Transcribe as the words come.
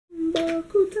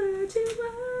Welcome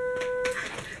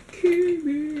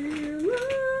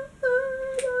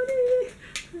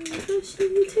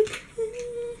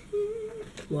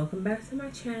back to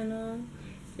my channel.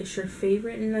 It's your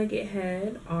favorite nugget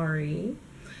head, Ari,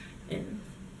 and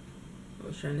I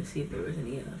was trying to see if there was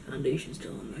any foundation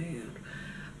still on my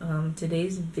hand.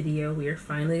 Today's video, we are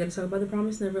finally going to talk about the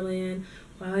Promised Neverland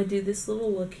while I do this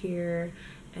little look here.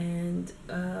 And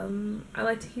I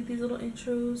like to keep these little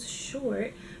intros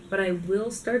short, but I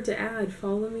will start to add,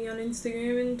 follow me on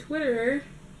Instagram and Twitter.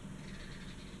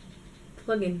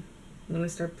 Plugging. I'm going to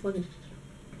start plugging.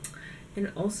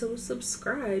 And also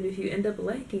subscribe if you end up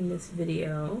liking this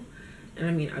video. And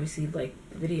I mean, obviously like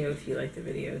the video if you like the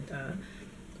video, duh.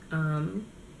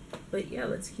 But yeah,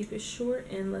 let's keep it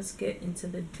short and let's get into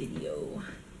the video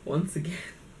once again.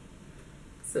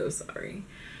 So sorry.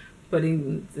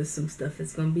 Putting just some stuff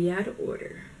that's gonna be out of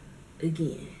order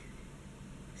again.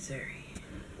 Sorry.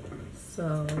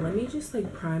 So let me just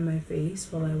like prime my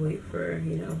face while I wait for,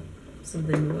 you know, some of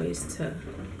the noise to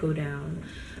go down.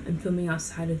 I'm filming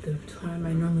outside of the time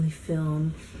I normally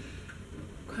film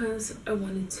because I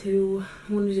wanted to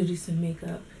do some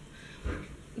makeup,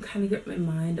 kind of get my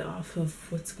mind off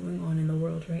of what's going on in the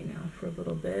world right now for a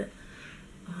little bit.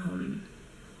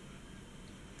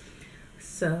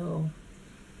 So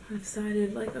I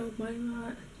decided, like, oh, why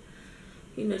not,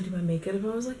 you know, do my makeup? I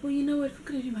was like, well, you know what, if I'm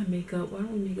gonna do my makeup, why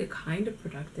don't we make it kind of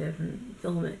productive and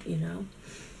film it, you know?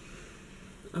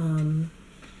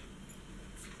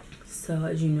 So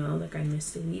as you know, like, I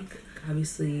missed a week.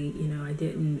 Obviously, you know, I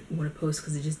didn't want to post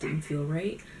because it just didn't feel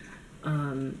right.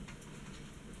 I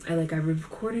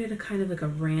recorded a kind of like a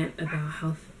rant about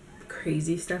how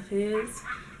crazy stuff is.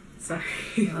 Sorry.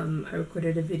 I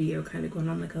recorded a video kind of going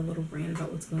on like a little rant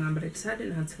about what's going on, but I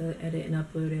decided not to edit and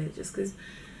upload it just because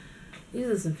it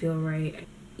doesn't feel right.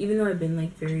 Even though I've been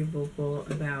like very vocal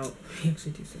about,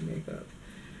 actually do some makeup.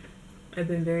 I've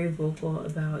been very vocal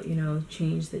about, you know,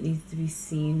 change that needs to be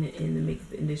seen in the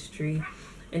makeup industry.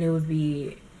 And it would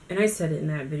be, and I said it in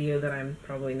that video that I'm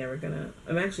actually never gonna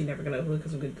upload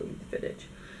because I'm gonna delete the footage.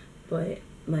 But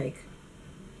like,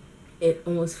 it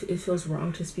feels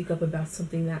wrong to speak up about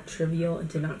something that trivial and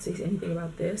to not say anything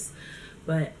about this.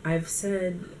 But I've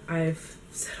said a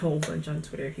whole bunch on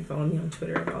Twitter. If you follow me on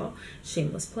Twitter at all,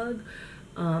 shameless plug.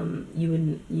 You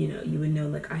would know,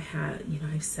 like,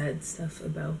 I've said stuff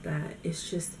about that. It's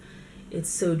just, it's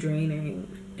so draining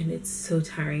and it's so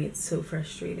tiring. It's so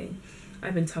frustrating.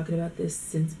 I've been talking about this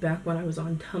since back when I was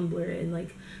on Tumblr in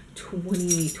like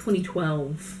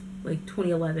 2012, like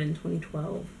 2011,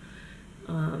 2012.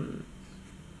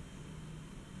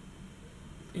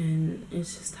 And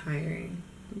it's just tiring.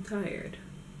 I'm tired.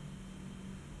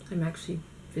 I'm actually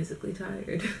physically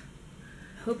tired.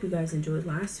 I hope you guys enjoyed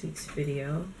last week's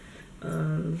video.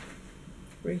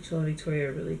 Rachel and Victoria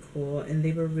are really cool, and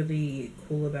they were really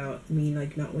cool about me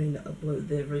like not wanting to upload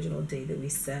the original day that we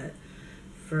set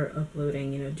for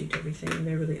uploading, you know, due to everything.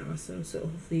 They're really awesome. So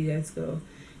hopefully you guys go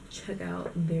check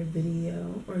out their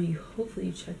video, or hopefully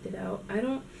you checked it out.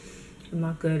 I'm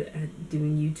not good at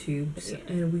doing YouTube,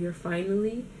 and we are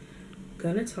finally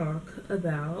gonna talk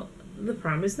about the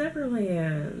Promised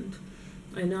Neverland.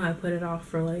 I know I put it off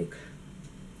for like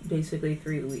basically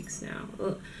 3 weeks now,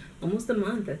 almost a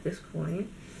month at this point,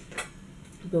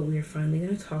 but we're finally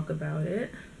going to talk about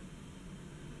it.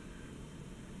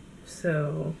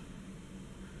 So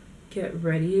get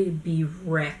ready to be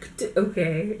wrecked,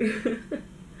 okay?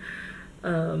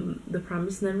 The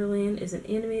Promised Neverland is an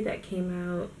anime that came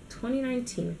out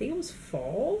 2019. I think it was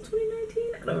fall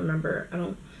 2019. I don't remember. I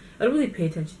don't really pay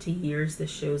attention to years the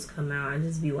shows come out. I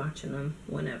just be watching them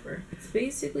whenever. It's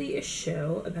basically a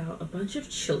show about a bunch of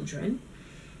children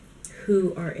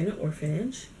who are in an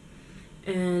orphanage,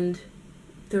 and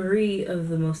 3 of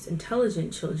the most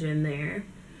intelligent children there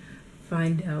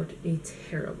find out a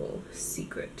terrible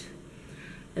secret.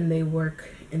 And they work,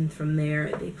 and from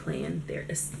there they plan their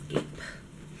escape.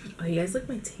 Oh, you guys like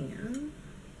my tan?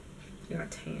 I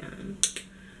got tan.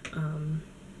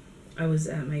 I was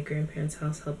at my grandparents'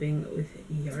 house helping with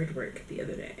yard work the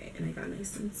other day, and I got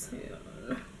nice and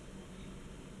tan.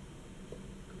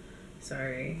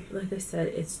 Sorry. Like I said,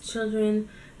 it's children.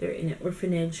 They're in an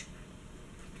orphanage,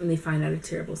 and they find out a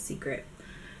terrible secret.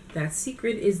 That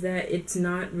secret is that it's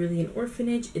not really an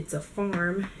orphanage, it's a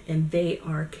farm, and they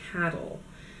are cattle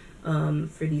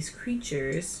for these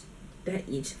creatures that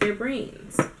eat their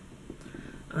brains.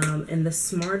 And the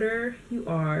smarter you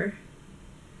are,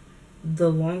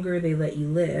 the longer they let you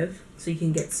live, so you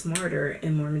can get smarter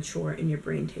and more mature and your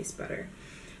brain tastes better.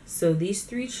 So these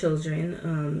 3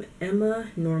 children,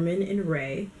 Emma, Norman, and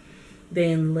Ray,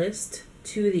 they enlist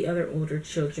two of the other older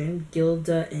children,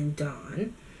 Gilda and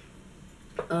Dawn.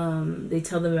 They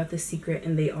tell them about the secret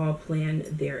and they all plan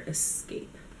their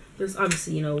escape. There's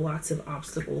obviously, you know, lots of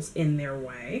obstacles in their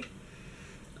way,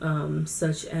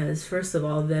 such as, first of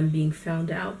all, them being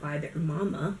found out by their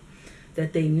mama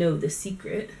that they know the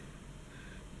secret.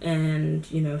 And,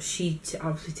 you know, she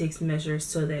obviously takes measures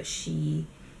so that she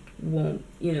won't,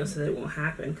 you know, so that it won't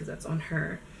happen, because that's on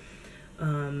her.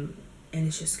 And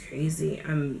it's just crazy.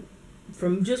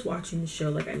 From just watching the show,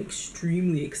 like, I'm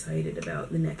extremely excited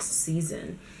about the next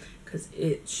season, because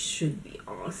it should be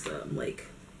awesome. Like,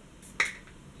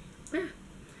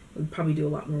 we'll probably do a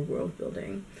lot more world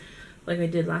building. Like I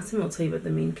did last time, I'll tell you about the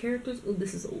main characters. Oh,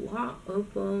 this is a lot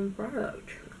of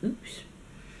product. Oops.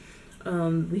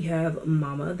 We have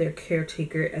Mama, their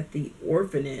caretaker at the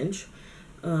orphanage.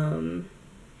 We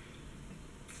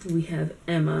have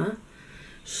Emma.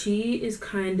 She is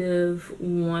kind of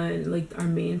our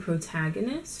main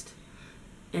protagonist.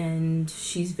 And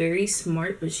she's very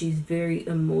smart, but she's very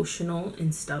emotional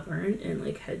and stubborn and,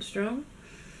 like, headstrong.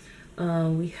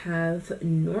 We have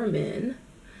Norman,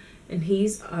 and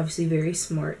he's obviously very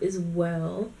smart as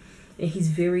well. And he's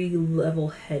very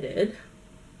level-headed.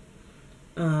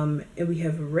 And we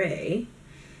have Ray,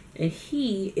 and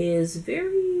he is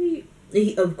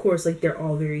of course, like, they're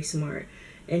all very smart,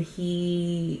 and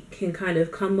he can kind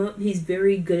of come up, he's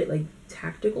very good at, like,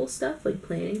 tactical stuff, like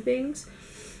planning things,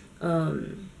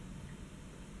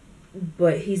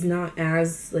 but he's not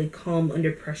as, like, calm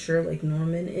under pressure like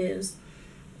Norman is,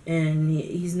 and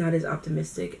he's not as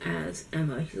optimistic as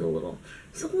Emma. He's a little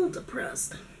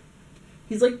depressed.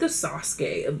 He's like the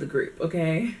Sasuke of the group,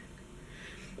 okay?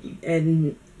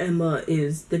 And Emma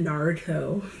is the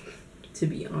Naruto, to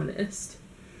be honest.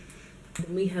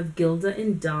 Then we have Gilda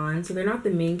and Dawn. So they're not the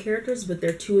main characters, but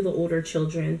they're two of the older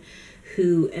children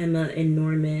who Emma and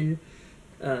Norman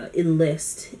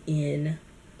enlist in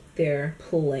their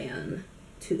plan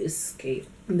to escape.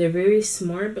 They're very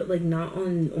smart, but, like, not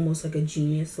on almost like a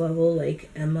genius level like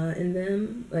Emma and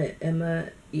them. Like Emma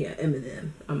and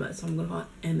them. So I'm gonna call it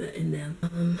Emma and them.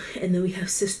 And then we have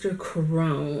Sister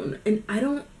Crone, and I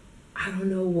don't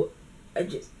know what, I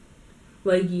just,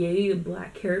 like, yay, a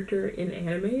black character in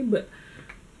anime, but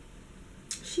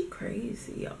she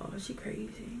crazy, y'all. She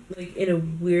crazy, like, in a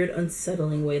weird,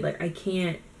 unsettling way. Like, I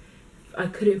couldn't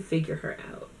figure her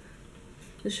out.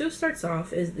 The show starts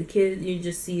off as the kid, you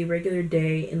just see a regular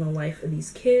day in the life of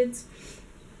these kids,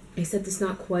 except it's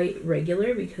not quite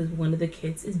regular because one of the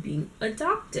kids is being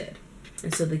adopted.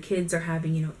 And so the kids are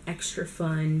having, you know, extra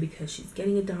fun because she's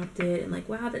getting adopted, and, like,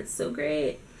 wow, that's so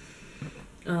great.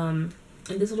 And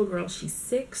this little girl, she's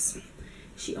 6.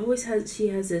 She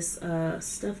has this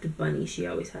stuffed bunny she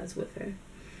always has with her.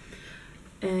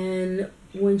 And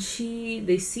when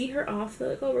they see her off, they're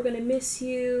like, oh, we're gonna miss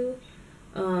you.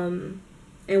 And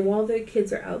while the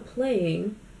kids are out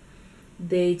playing,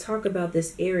 they talk about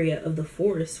this area of the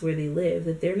forest where they live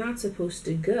that they're not supposed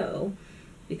to go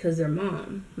because their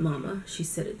mama, she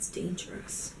said it's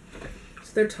dangerous.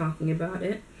 So they're talking about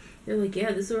it. They're like,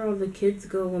 yeah, this is where all the kids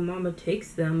go when mama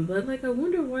takes them, but, like, I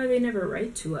wonder why they never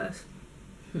write to us.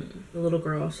 The little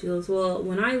girl, she goes, well,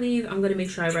 when I leave, I'm going to make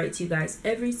sure I write to you guys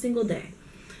every single day.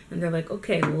 And they're like,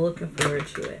 okay, we're looking forward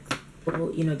to it.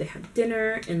 Well, you know, they have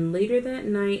dinner, and later that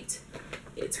night,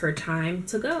 it's her time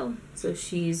to go. So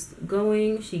she's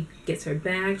going, she gets her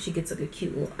bag, she gets, like, a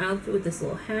cute little outfit with this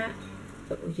little hat.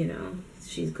 But, you know,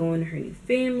 she's going to her new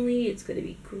family. It's going to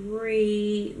be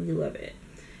great. We love it.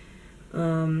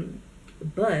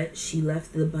 But she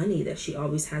left the bunny that she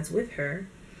always has with her.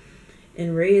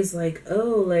 And Ray is like,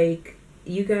 oh, like,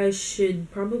 you guys should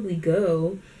probably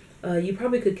go. You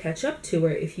probably could catch up to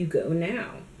her if you go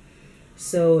now.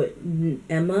 So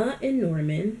Emma and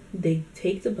Norman, they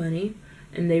take the bunny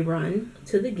and they run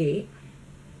to the gate.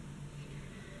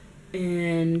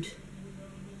 And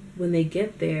when they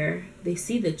get there, they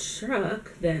see the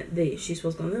truck that she's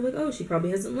supposed to go on. They're like, oh, she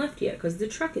probably hasn't left yet because the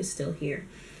truck is still here.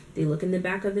 They look in the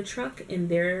back of the truck, and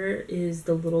there is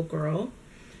the little girl,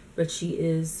 but she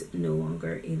is no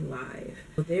longer alive.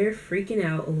 They're freaking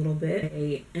out a little bit.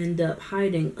 They end up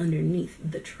hiding underneath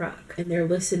the truck, and they're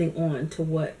listening on to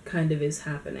what kind of is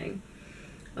happening,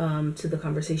 to the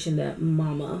conversation that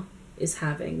Mama is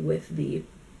having with the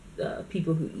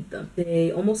people who eat them.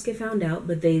 They almost get found out,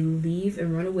 but they leave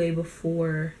and run away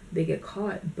before they get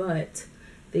caught, but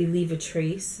they leave a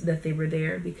trace that they were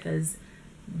there because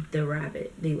they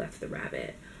left the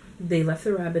rabbit. They left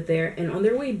the rabbit there, and on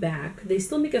their way back, they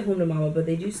still make it home to Mama, but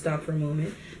they do stop for a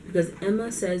moment because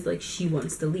Emma says, like, she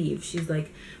wants to leave. She's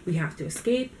like, we have to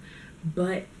escape,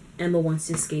 but Emma wants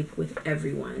to escape with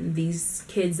everyone. These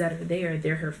kids that are there,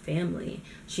 they're her family.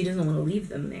 She doesn't want to leave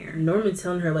them there. Norman's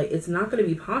telling her, like, it's not going to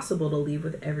be possible to leave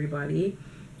with everybody.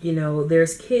 You know,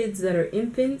 there's kids that are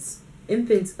infants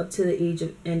up to the age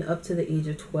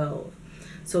of 12.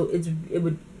 So it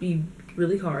would be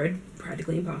really hard,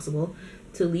 practically impossible,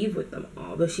 to leave with them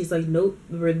all. But she's like, nope,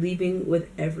 we're leaving with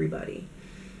everybody.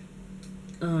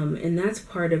 And that's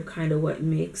part of kind of what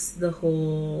makes the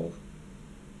whole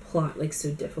plot like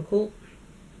so difficult.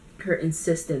 Her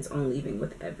insistence on leaving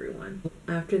with everyone.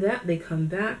 After that, they come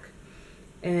back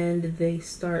and they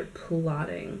start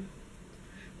plotting.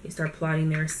 They start plotting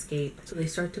their escape. So they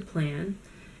start to plan,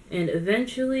 and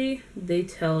eventually they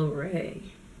tell Ray.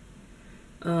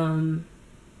 And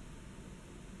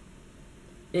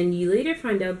you later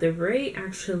find out that Ray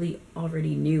actually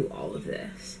already knew all of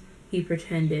this. He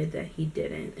pretended that he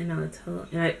didn't, and I'm not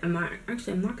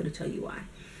going to tell you why.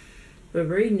 But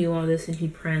Ray knew all this, and he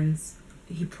pretends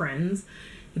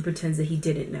that he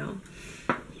didn't know.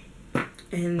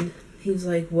 And he was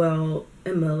like, well,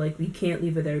 Emma, like, we can't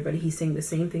leave with everybody. He's saying the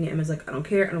same thing. Emma's like, I don't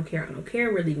care.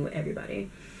 We're leaving with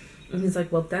everybody. And he's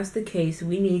like, well, if that's the case,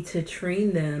 we need to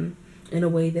train them in a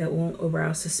way that won't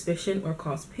arouse suspicion or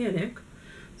cause panic.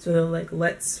 So they're like,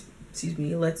 let's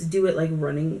do it like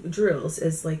running drills,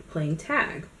 as like playing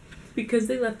tag. Because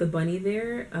they left the bunny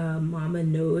there, Mama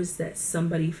knows that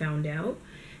somebody found out,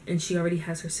 and she already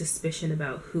has her suspicion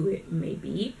about who it may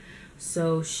be.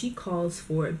 So she calls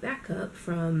for backup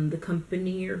from the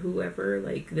company or whoever,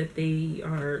 like, that they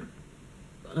are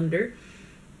under.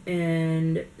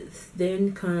 And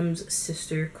then comes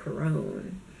Sister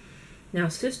Crone. Now,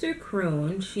 Sister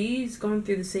Crone, she's gone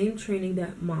through the same training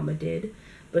that Mama did,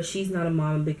 but she's not a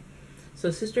mama. So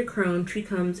Sister Crone, she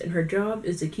comes, and her job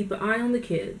is to keep an eye on the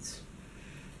kids.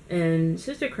 And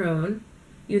Sister Crone,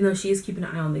 even though she is keeping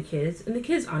an eye on the kids, and the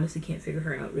kids honestly can't figure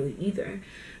her out really either,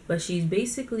 but she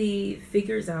basically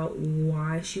figures out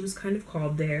why she was kind of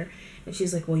called there. And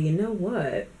she's like, well, you know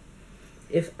what?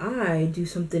 If I do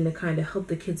something to kind of help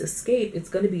the kids escape, it's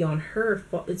going to be on her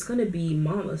fault. It's going to be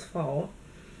Mama's fault.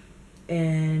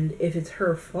 And if it's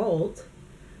her fault,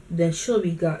 then she'll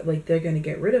be they're going to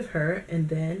get rid of her, and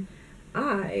then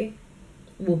I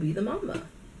will be the mama.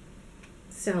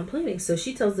 Sound planning. So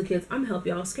she tells the kids, I'm gonna help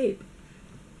y'all escape.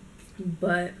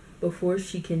 But before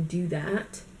she can do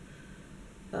that,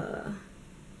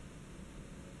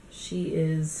 she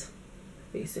is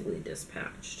basically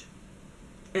dispatched.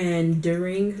 And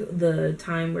during the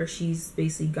time where she's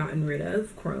basically gotten rid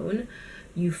of Crone,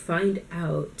 you find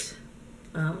out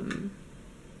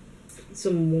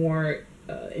some more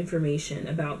information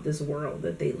about this world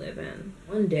that they live in.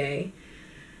 One day,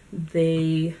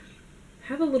 they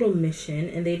have a little mission,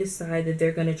 and they decide that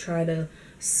they're going to try to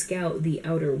scout the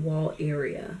outer wall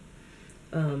area,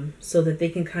 so that they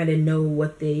can kind of know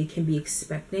what they can be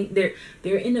expecting.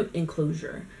 They're in an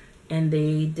enclosure, and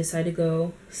they decide to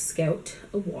go scout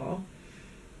a wall,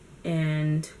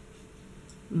 and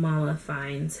Mama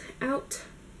finds out,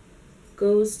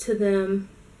 goes to them,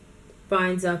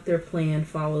 finds out their plan,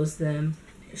 follows them.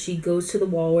 She goes to the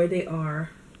wall where they are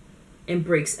and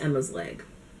breaks Emma's leg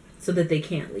so that they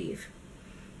can't leave.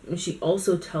 And she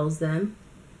also tells them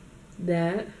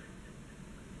that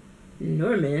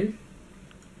Norman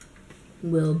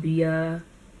will be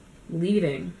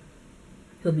leaving.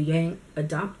 He'll be getting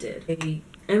adopted.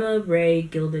 Emma, Ray,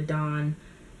 Gilda, Dawn,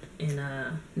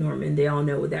 and Norman, they all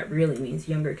know what that really means.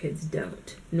 Younger kids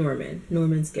don't.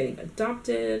 Norman's getting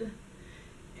adopted.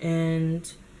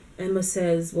 And Emma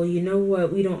says, well, you know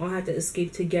what? We don't all have to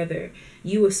escape together.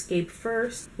 You escape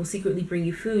first. We'll secretly bring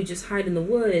you food. Just hide in the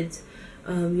woods.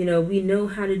 We know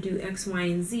how to do X, Y,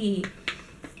 and Z.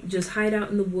 Just hide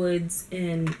out in the woods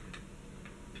and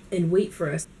wait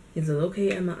for us. He's like,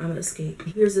 okay, Emma, I'm gonna escape.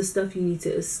 Here's the stuff you need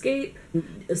to escape.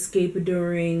 Escape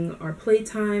during our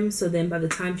playtime. So then by the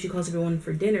time she calls everyone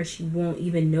for dinner, she won't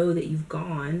even know that you've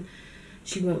gone.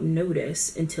 She won't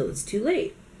notice until it's too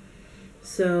late.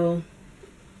 So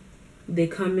they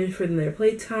come in for their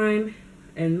playtime,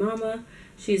 and Mama,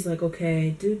 she's like,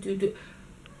 okay,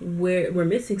 we're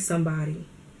missing somebody.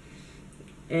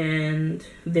 And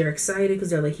they're excited because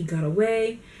they're like, he got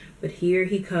away. But here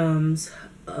he comes,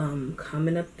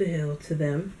 coming up the hill to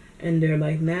them, and they're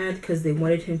like mad because they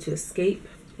wanted him to escape.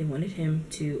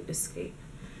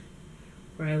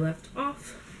 Where I left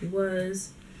off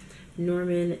was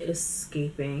Norman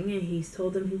escaping, and he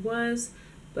told them he was,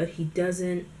 but he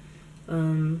doesn't.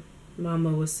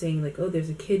 Mama was saying like, oh, there's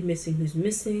a kid missing who's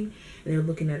missing, and they're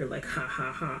looking at her like, ha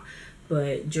ha ha.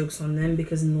 But joke's on them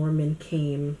because Norman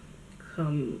came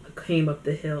up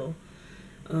the hill.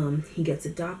 He gets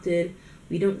adopted.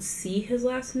 We don't see his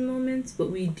last moments,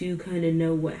 but we do kind of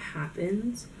know what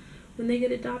happens when they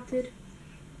get adopted.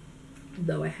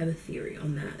 Though I have a theory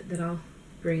on that I'll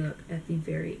bring up at the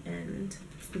very end.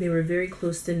 They were very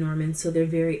close to Norman, so they're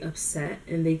very upset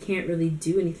and they can't really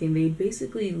do anything. They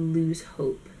basically lose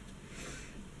hope.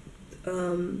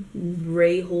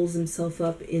 Ray holds himself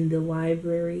up in the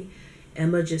library.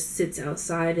 Emma just sits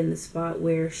outside in the spot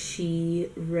where she,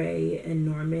 Ray, and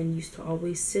Norman used to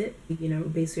always sit. You know,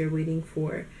 basically waiting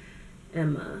for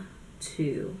Emma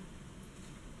to,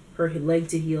 her leg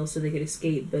to heal so they could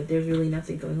escape. But there's really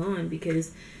nothing going on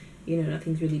because, you know,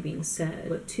 nothing's really being said.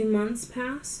 But 2 months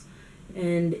pass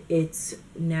and it's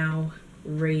now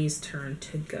Ray's turn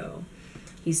to go.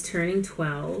 He's turning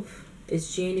 12.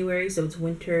 It's January, so it's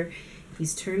winter.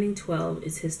 He's turning 12.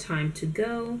 It's his time to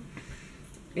go.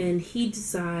 And he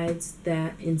decides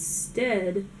that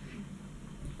instead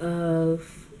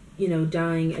of, you know,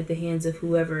 dying at the hands of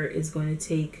whoever is going to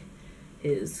take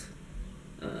his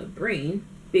brain,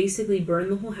 basically burn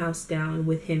the whole house down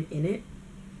with him in it.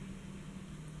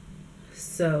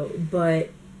 So, but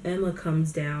Emma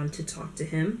comes down to talk to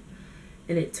him.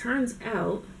 And it turns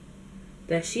out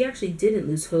that she actually didn't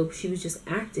lose hope. She was just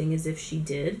acting as if she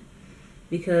did.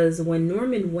 Because when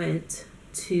Norman went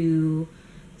to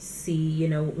see, you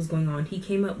know, what was going on, he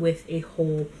came up with a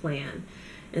whole plan.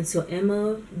 And so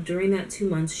Emma, during that 2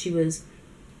 months, she was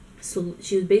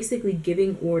basically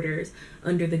giving orders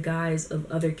under the guise of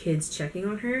other kids checking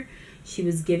on her. She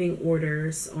was giving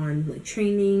orders on like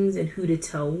trainings and who to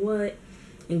tell what,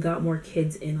 and got more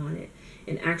kids in on it.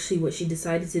 And actually what she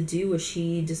decided to do was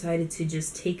she decided to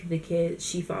just take the kids.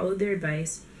 She followed their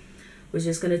advice, was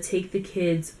just going to take the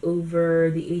kids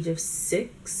over the age of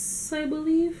 6, I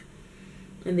believe.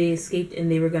 And they escaped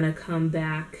and they were going to come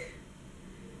back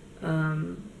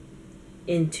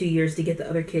in 2 years to get the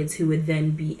other kids who would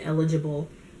then be eligible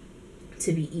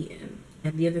to be eaten.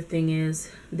 And the other thing is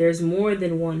there's more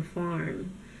than one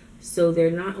farm. So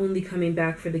they're not only coming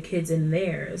back for the kids in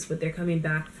theirs, but they're coming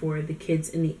back for the kids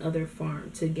in the other farm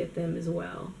to get them as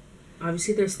well.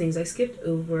 Obviously there's things I skipped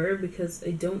over because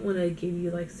I don't want to give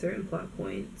you like certain plot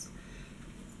points.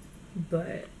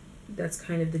 But that's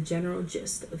kind of the general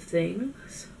gist of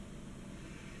things.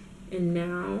 And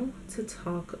now to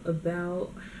talk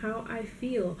about how I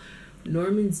feel.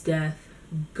 Norman's death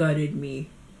gutted me.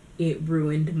 It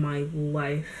ruined my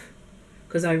life.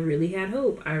 Because I really had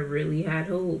hope. I really had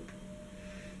hope.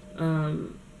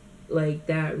 Like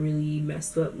that really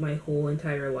messed up my whole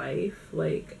entire life.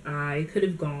 Like I could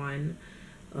have gone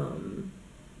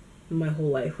my whole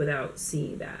life without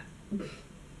seeing that.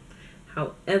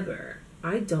 However,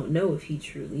 I don't know if he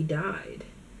truly died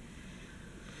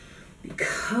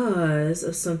because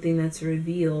of something that's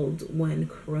revealed when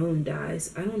Crone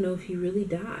dies. I don't know if he really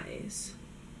dies.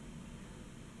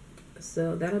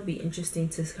 So that'll be interesting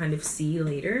to kind of see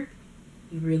later.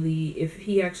 If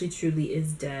he actually truly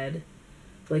is dead,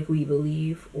 like we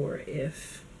believe, or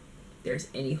if there's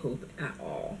any hope at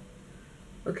all.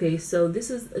 Okay, so this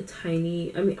is a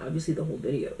tiny, I mean, obviously the whole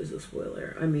video is a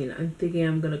spoiler. I mean, I'm thinking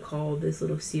I'm going to call this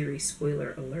little series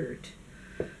spoiler alert,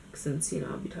 since, you know,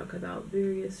 I'll be talking about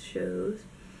various shows.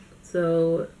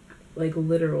 So, like,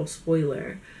 literal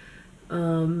spoiler.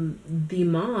 The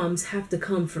moms have to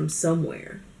come from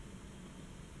somewhere.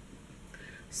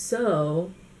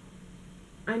 So,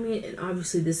 I mean, and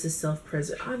obviously this is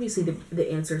obviously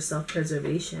the answer is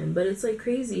self-preservation, but it's, like,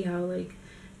 crazy how, like,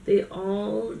 they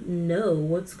all know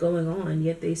what's going on,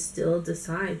 yet they still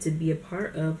decide to be a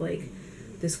part of, like,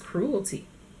 this cruelty.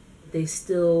 They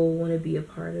still want to be a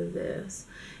part of this.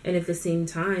 And at the same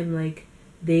time, like,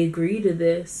 they agree to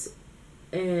this,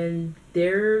 and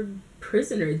they're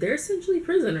prisoners. They're essentially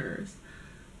prisoners.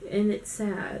 And it's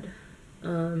sad.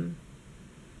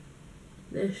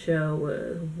 This show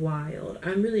was wild.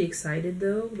 I'm really excited,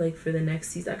 though, like, for the next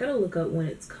season. I gotta look up when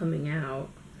it's coming out.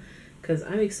 Because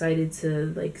I'm excited to,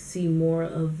 like, see more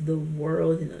of the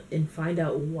world and find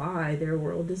out why their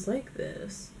world is like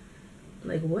this.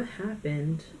 Like, what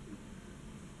happened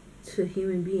to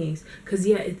human beings? Because,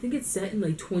 yeah, I think it's set in,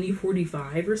 like,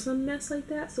 2045 or some mess like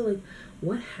that. So, like,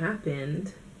 what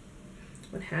happened?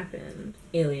 What happened?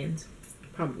 Aliens.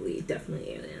 Probably,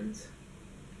 definitely aliens.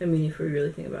 I mean, if we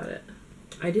really think about it.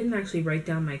 I didn't actually write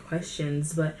down my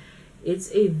questions, but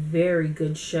it's a very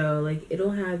good show. Like,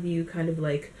 it'll have you kind of,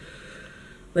 like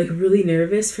really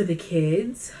nervous for the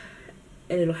kids,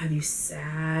 and it'll have you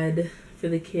sad for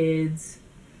the kids,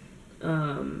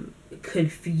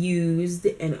 confused,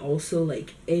 and also,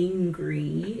 like,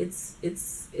 angry. It's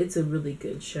a really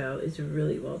good show. It's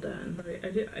really well done. I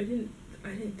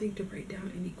didn't think to write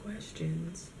down any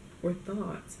questions or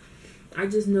thoughts. I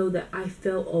just know that I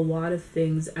felt a lot of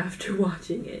things after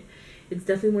watching it. It's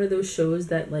definitely one of those shows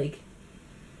that, like,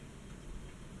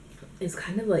 it's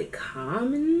kind of like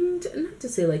not to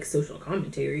say like social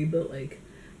commentary, but like,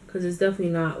 because it's definitely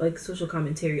not like social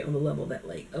commentary on the level that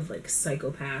like of like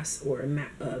Psychopaths or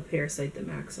Parasite the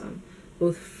Maxim.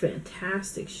 Both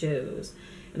fantastic shows,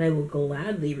 and I will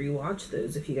gladly rewatch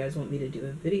those if you guys want me to do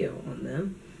a video on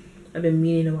them. I've been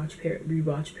meaning to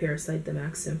rewatch Parasite the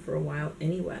Maxim for a while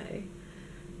anyway,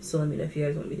 so let me know if you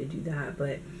guys want me to do that.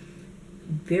 But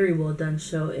very well done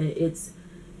show, and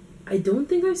I don't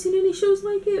think I've seen any shows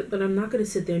like it, but I'm not gonna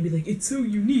sit there and be like, it's so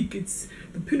unique, it's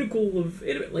the pinnacle of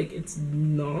it. Like, it's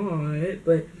not,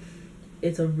 but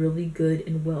it's a really good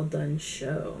and well done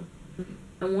show.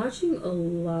 I'm watching a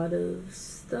lot of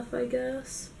stuff, I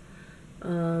guess.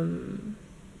 I've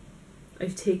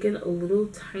taken a little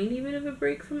tiny bit of a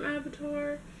break from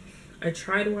Avatar. I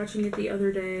tried watching it the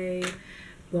other day,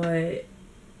 but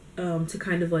to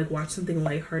kind of like watch something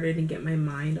lighthearted and get my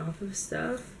mind off of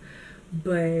stuff.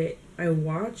 But I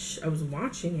was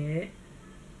watching it,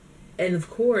 and of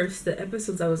course the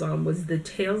episodes I was on was the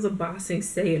Tales of Ba Sing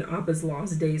Se and Appa's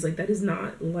Lost Days. Like, that is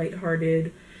not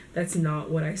lighthearted. That's not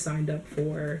what I signed up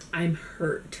for. I'm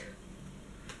hurt.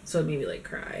 So it made me like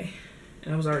cry.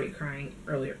 And I was already crying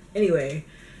earlier. Anyway.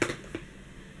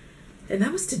 And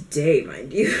that was today,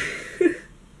 mind you. It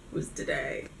was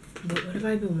today. But what have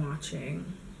I been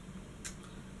watching?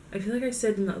 I feel like I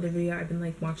said in the other video, I've been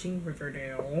like watching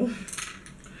Riverdale.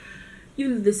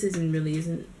 Even though this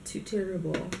isn't too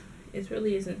terrible. It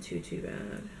really isn't too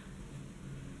bad.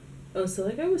 Oh, so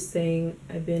like I was saying,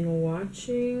 I've been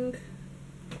watching,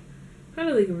 kind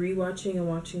of like rewatching and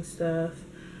watching stuff.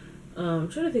 I'm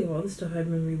trying to think of all the stuff I've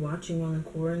been rewatching while in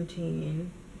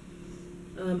quarantine.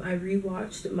 I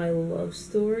rewatched My Love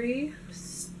Story.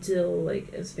 Still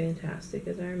like as fantastic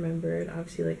as I remembered.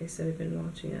 Obviously, like I said, I've been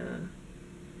watching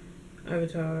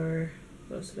Avatar.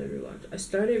 What else did I rewatch? I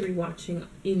started rewatching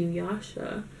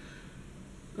Inuyasha.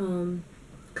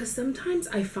 Cause sometimes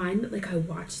I find that like I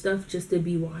watch stuff just to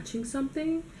be watching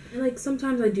something. And like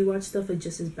sometimes I do watch stuff like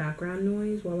just as background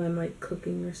noise while I'm like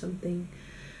cooking or something.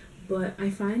 But I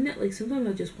find that like sometimes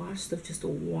I just watch stuff just to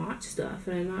watch stuff,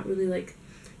 and I'm not really like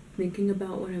thinking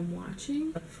about what I'm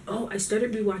watching. Oh, I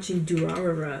started rewatching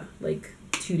Durarara like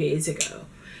 2 days ago.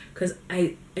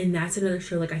 And that's another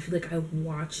show, like I feel like I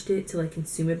watched it to like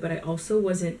consume it, but I also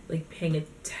wasn't like paying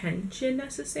attention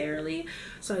necessarily.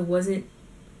 So I wasn't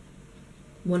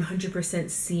 100%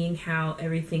 seeing how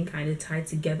everything kind of tied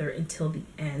together until the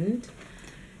end.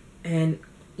 And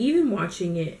even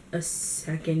watching it a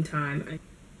second time,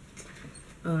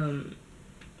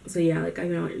 so yeah, like I've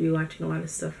been rewatching a lot of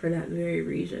stuff for that very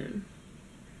reason.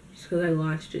 Just because I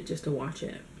watched it just to watch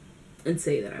it and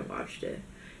say that I watched it,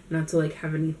 not to like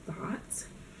have any thoughts.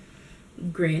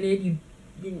 Granted,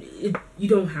 you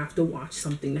don't have to watch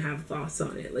something to have thoughts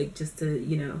on it, like just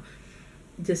to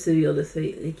just to be able to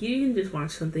say, like, you can just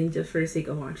watch something just for the sake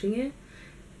of watching it.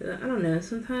 I don't know,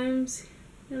 sometimes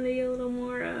you need a little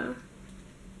more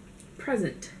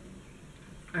present.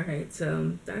 Alright,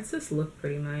 so that's this look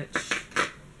pretty much.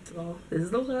 Well, this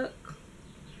is the look.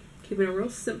 Keeping it real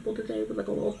simple today with like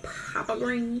a little pop of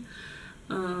green.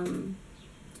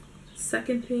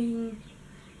 Second thing,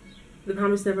 The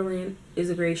Promised Neverland is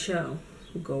a great show.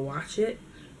 Go watch it,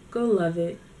 go love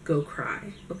it, go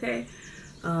cry, okay?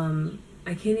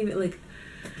 I can't even, like,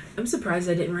 I'm surprised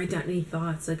I didn't write down any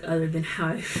thoughts, like, other than how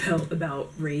I felt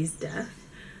about Ray's death,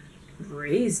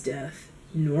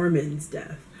 Norman's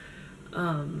death.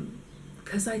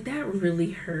 Cause like that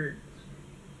really hurt.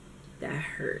 That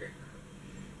hurt.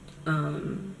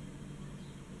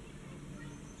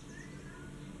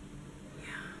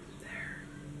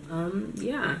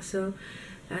 Yeah, so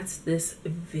that's this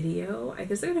video. I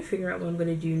guess I gotta figure out what I'm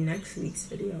gonna do next week's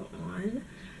video on,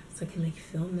 so I can like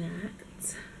film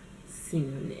that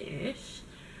soonish.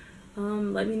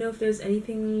 Let me know if there's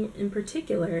anything in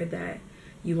particular that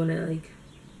you want to like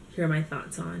hear my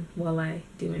thoughts on while I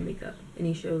do my makeup.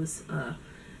 Any shows,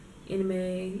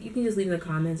 anime, you can just leave in the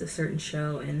comments a certain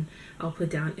show and I'll put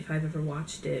down if I've ever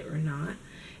watched it or not.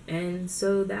 And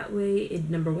so that way it,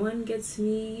 number one, gets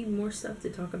me more stuff to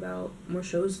talk about, more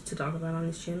shows to talk about on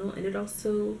this channel, and it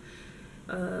also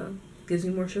gives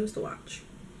me more shows to watch.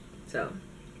 So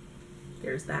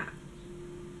there's that.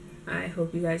 I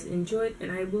hope you guys enjoyed,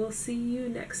 and I will see you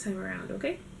next time around,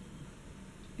 okay?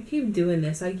 I keep doing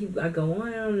this. I go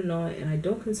on and on, and I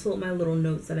don't consult my little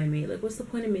notes that I made. Like, what's the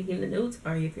point of making the notes,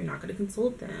 Ari, if you're not going to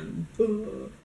consult them?